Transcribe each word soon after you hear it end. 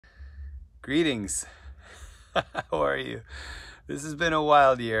Greetings. How are you? This has been a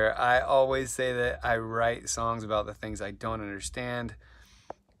wild year. I always say that I write songs about the things I don't understand.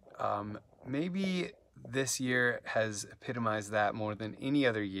 Maybe this year has epitomized that more than any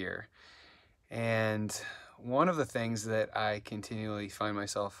other year. And one of the things that I continually find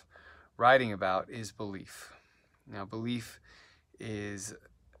myself writing about is belief. Now, belief is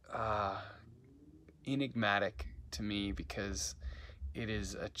enigmatic to me because it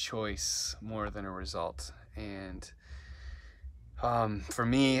is a choice more than a result. And for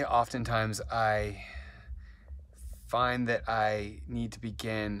me, oftentimes I find that I need to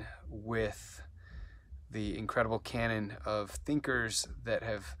begin with the incredible canon of thinkers that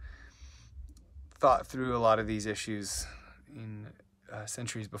have thought through a lot of these issues in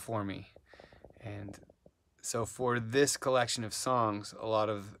centuries before me. And so for this collection of songs, a lot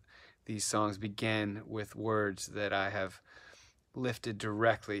of these songs begin with words that I have lifted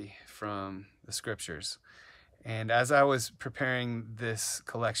directly from the scriptures. And as I was preparing this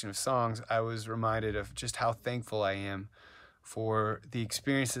collection of songs, I was reminded of just how thankful I am for the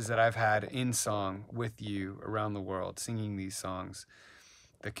experiences that I've had in song with you around the world, singing these songs.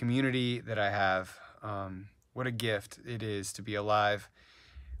 The community that I have, what a gift it is to be alive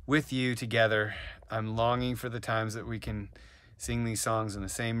with you together. I'm longing for the times that we can sing these songs in the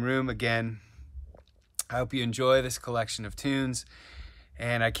same room again. I hope you enjoy this collection of tunes,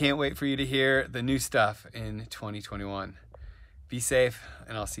 and I can't wait for you to hear the new stuff in 2021. Be safe,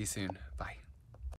 and I'll see you soon. Bye.